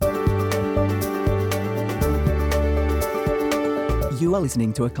You are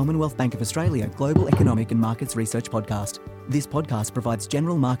listening to a Commonwealth Bank of Australia Global Economic and Markets Research podcast. This podcast provides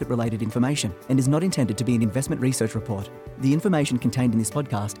general market-related information and is not intended to be an investment research report. The information contained in this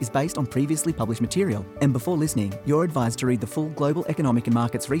podcast is based on previously published material, and before listening, you're advised to read the full Global Economic and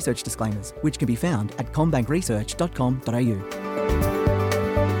Markets Research disclaimers, which can be found at commbankresearch.com.au.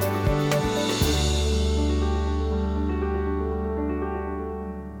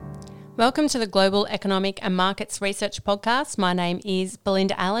 Welcome to the Global Economic and Markets Research Podcast. My name is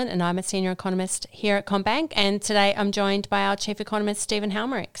Belinda Allen and I'm a Senior Economist here at CommBank, and today I'm joined by our Chief Economist, Stephen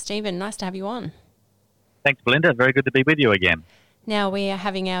Halmerick. Stephen, nice to have you on. Thanks, Belinda. Very good to be with you again. Now we are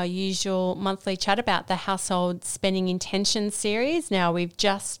having our usual monthly chat about the Household Spending Intentions series. Now we've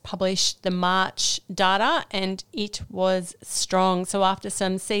just published the March data and it was strong. So after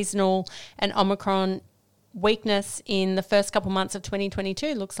some seasonal and Omicron weakness in the first couple months of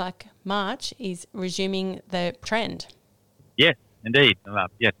 2022, looks like March is resuming the trend. Yes, indeed.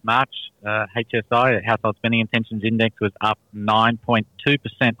 March HSI, Household Spending Intentions Index, was up 9.2%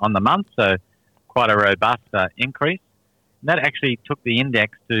 on the month, so quite a robust increase. And that actually took the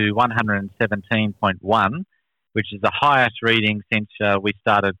index to 117.1, which is the highest reading since we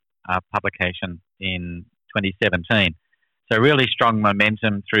started publication in 2017. So really strong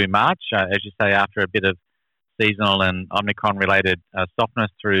momentum through March, as you say, after a bit of seasonal and Omicron-related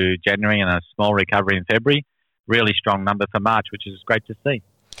softness through January and a small recovery in February. Really strong number for March, which is great to see.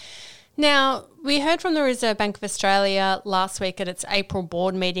 Now, we heard from the Reserve Bank of Australia last week at its April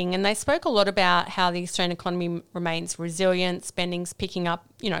board meeting, and they spoke a lot about how the Australian economy remains resilient, spending's picking up,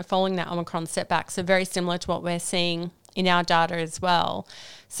 following that Omicron setback, so very similar to what we're seeing in our data as well.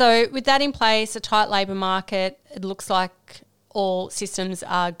 So with that in place, a tight labour market, it looks like all systems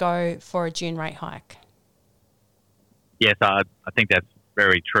are go for a June rate hike. Yes, I think that's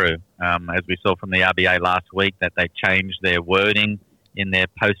very true. As we saw from the RBA last week, that they changed their wording in their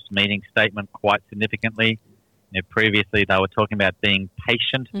post-meeting statement quite significantly. Previously, they were talking about being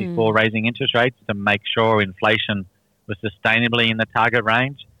patient before raising interest rates to make sure inflation was sustainably in the target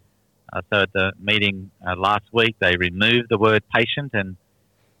range. So at the meeting last week, they removed the word patient and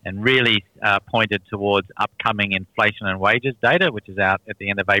really pointed towards upcoming inflation and wages data, which is out at the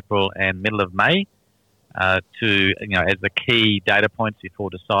end of April and middle of May. As the key data points before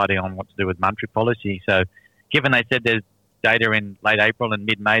deciding on what to do with monetary policy. So given they said there's data in late April and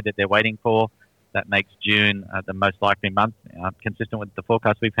mid-May that they're waiting for, that makes June the most likely month, consistent with the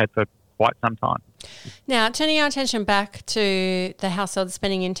forecast we've had for quite some time. Now, turning our attention back to the Household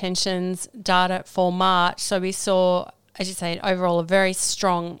Spending Intentions data for March. So we saw, as you say, overall a very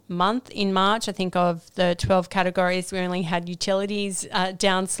strong month in March. I think of the 12 categories, we only had utilities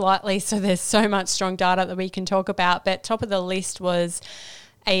down slightly, so there's so much strong data that we can talk about. But top of the list was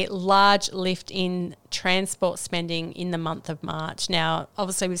a large lift in transport spending in the month of March. Now,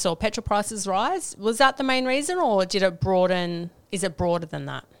 obviously we saw petrol prices rise. Was that the main reason, or is it broader than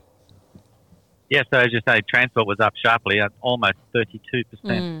that? Yeah, so as you say, transport was up sharply at almost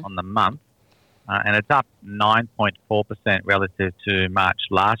 32% on the month. And it's up 9.4% relative to March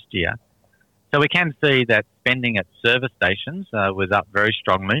last year. So we can see that spending at service stations was up very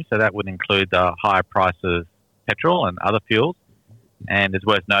strongly. So that would include the higher price of petrol and other fuels. And it's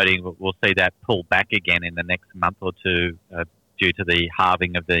worth noting we'll see that pull back again in the next month or two due to the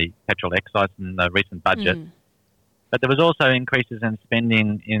halving of the petrol excise in the recent budget. But there was also increases in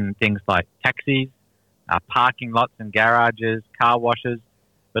spending in things like taxis, parking lots and garages, car washes,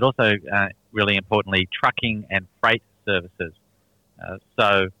 but also, really importantly, trucking and freight services.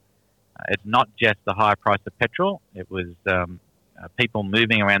 So it's not just the higher price of petrol. It was people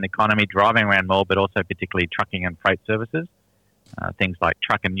moving around the economy, driving around more, but also particularly trucking and freight services, things like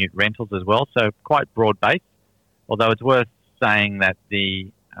truck and ute rentals as well. So quite broad-based, although it's worth saying that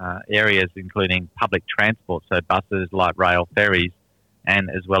the areas including public transport, so buses, light rail, ferries, and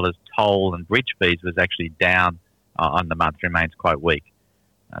as well as toll and bridge fees was actually down on the month, remains quite weak.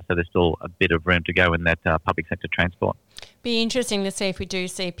 So there's still a bit of room to go in that public sector transport. Be interesting to see if we do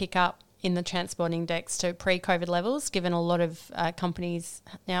see a pick up in the transport index to pre-COVID levels, given a lot of companies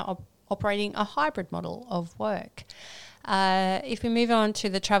now operating a hybrid model of work. If we move on to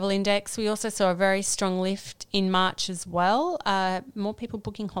the travel index, we also saw a very strong lift in March as well. More people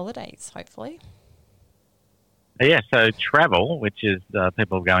booking holidays, hopefully. Yeah, so travel, which is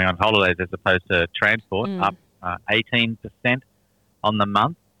people going on holidays as opposed to transport, up 18% on the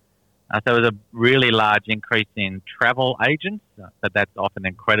month. So it was a really large increase in travel agents, but that's often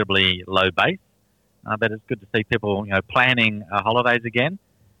incredibly low base. But it's good to see people, planning holidays again.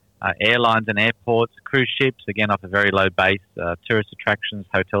 Airlines and airports, cruise ships, again off a very low base, tourist attractions,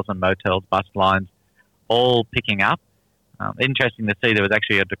 hotels and motels, bus lines, all picking up. Interesting to see there was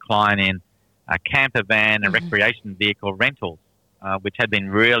actually a decline in camper van and recreation vehicle rentals, which had been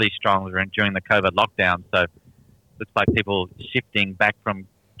really strong during the COVID lockdown. So looks like people shifting back from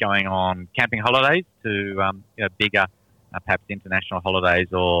going on camping holidays to bigger, perhaps international holidays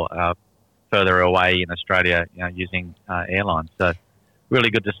or further away in Australia, using airlines. So really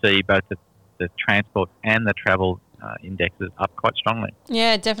good to see both the transport and the travel indexes up quite strongly.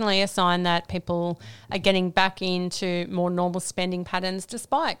 Yeah, definitely a sign that people are getting back into more normal spending patterns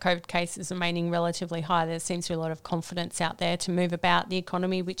despite COVID cases remaining relatively high. There seems to be a lot of confidence out there to move about the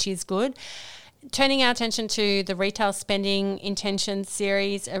economy, which is good. Turning our attention to the retail spending intentions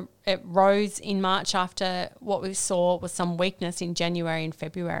series, it rose in March after what we saw was some weakness in January and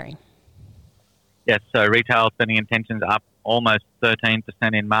February. Yes, so retail spending intentions up almost 13%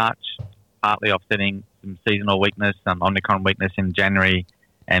 in March, partly offsetting some seasonal weakness, some Omicron weakness in January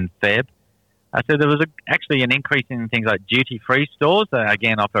and Feb. So there was actually an increase in things like duty-free stores,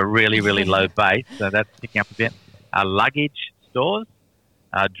 again off a really, really low base, so that's picking up a bit. Luggage stores,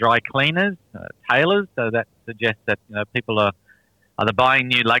 dry cleaners, tailors, so that suggests that people are either buying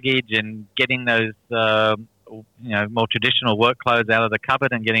new luggage and getting those more traditional work clothes out of the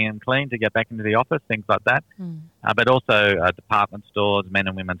cupboard and getting them clean to get back into the office, things like that. But also department stores, men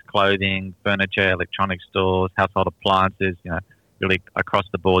and women's clothing, furniture, electronic stores, household appliances. Really across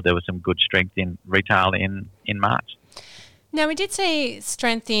the board, there was some good strength in retail in March. Now, we did see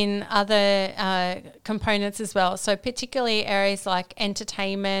strength in other components as well. So particularly areas like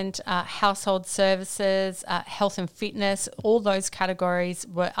entertainment, household services, health and fitness, all those categories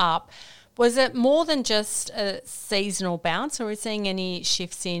were up. Was it more than just a seasonal bounce, or are we seeing any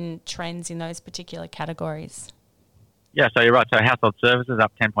shifts in trends in those particular categories? Yeah, so you're right. So household services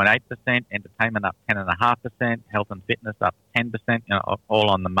up 10.8%, entertainment up 10.5%, health and fitness up 10%, all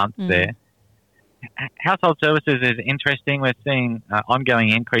on the month there. Household services is interesting. We're seeing ongoing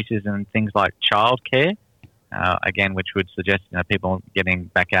increases in things like childcare, again, which would suggest people getting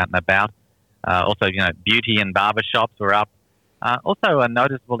back out and about. Also, beauty and barber shops were up. Also, a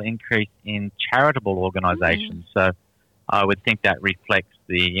noticeable increase in charitable organisations. So, I would think that reflects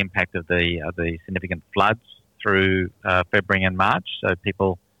the impact of the significant floods through February and March. So,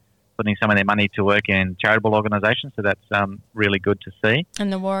 people putting some of their money to work in charitable organisations. So that's really good to see.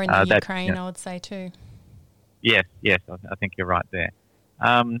 And the war in the Ukraine, I would say too. Yes, I think you're right there.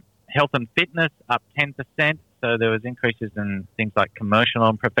 Health and fitness up 10%. So there was increases in things like commercial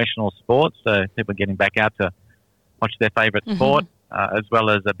and professional sports. So people getting back out to watch their favourite sport, as well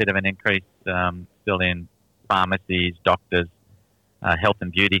as a bit of an increase still in pharmacies, doctors, health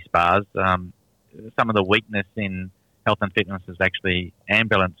and beauty spas. Some of the weakness in health and fitness is actually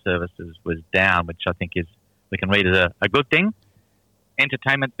ambulance services was down, which I think we can read as a good thing.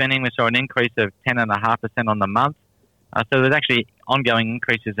 Entertainment spending, we saw an increase of 10.5% on the month. So there's actually ongoing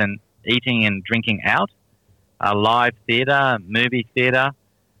increases in eating and drinking out, live theatre, movie theatre,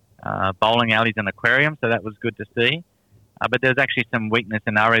 bowling alleys and aquariums. So that was good to see. But there's actually some weakness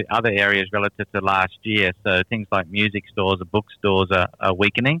in other areas relative to last year. So things like music stores or bookstores are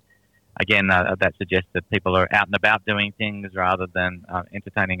weakening. Again, that suggests that people are out and about doing things rather than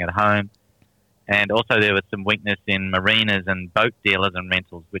entertaining at home. And also there was some weakness in marinas and boat dealers and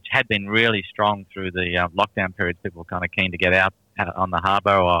rentals, which had been really strong through the lockdown periods. People were kind of keen to get out on the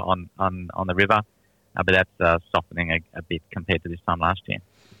harbour or on the river. But that's softening a bit compared to this time last year.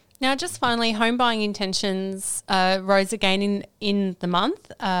 Now, just finally, home buying intentions rose again in the month,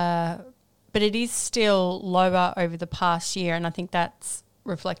 but it is still lower over the past year, and I think that's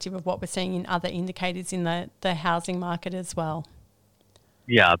reflective of what we're seeing in other indicators in the housing market as well.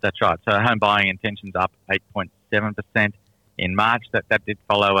 Yeah, that's right. So home buying intentions up 8.7% in March. That did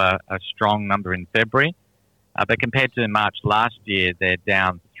follow a strong number in February. But compared to March last year, they're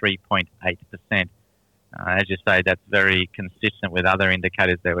down 3.8%. As you say, that's very consistent with other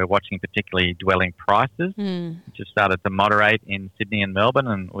indicators that we're watching, particularly dwelling prices, which have started to moderate in Sydney and Melbourne,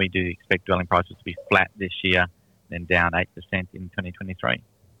 and we do expect dwelling prices to be flat this year, then down 8% in 2023.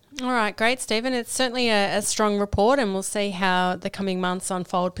 All right, great, Stephen. It's certainly a strong report, and we'll see how the coming months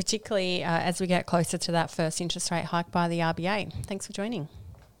unfold, particularly as we get closer to that first interest rate hike by the RBA. Thanks for joining.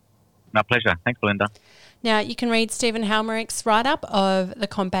 My pleasure. Thanks, Belinda. Now, you can read Stephen Halmerich's write-up of the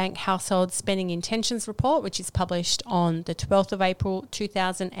CommBank Household Spending Intentions Report, which is published on the 12th of April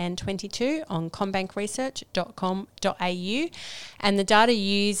 2022 on commbankresearch.com.au. And the data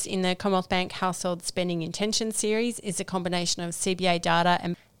used in the Commonwealth Bank Household Spending Intentions series is a combination of CBA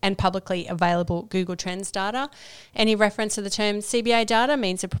data and publicly available Google Trends data. Any reference to the term CBA data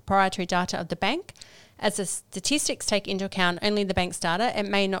means the proprietary data of the bank. As the statistics take into account only the bank's data, it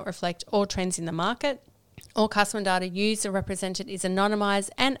may not reflect all trends in the market. All customer data used or represented is anonymised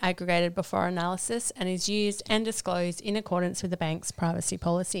and aggregated before analysis and is used and disclosed in accordance with the bank's privacy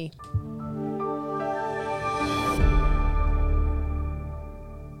policy.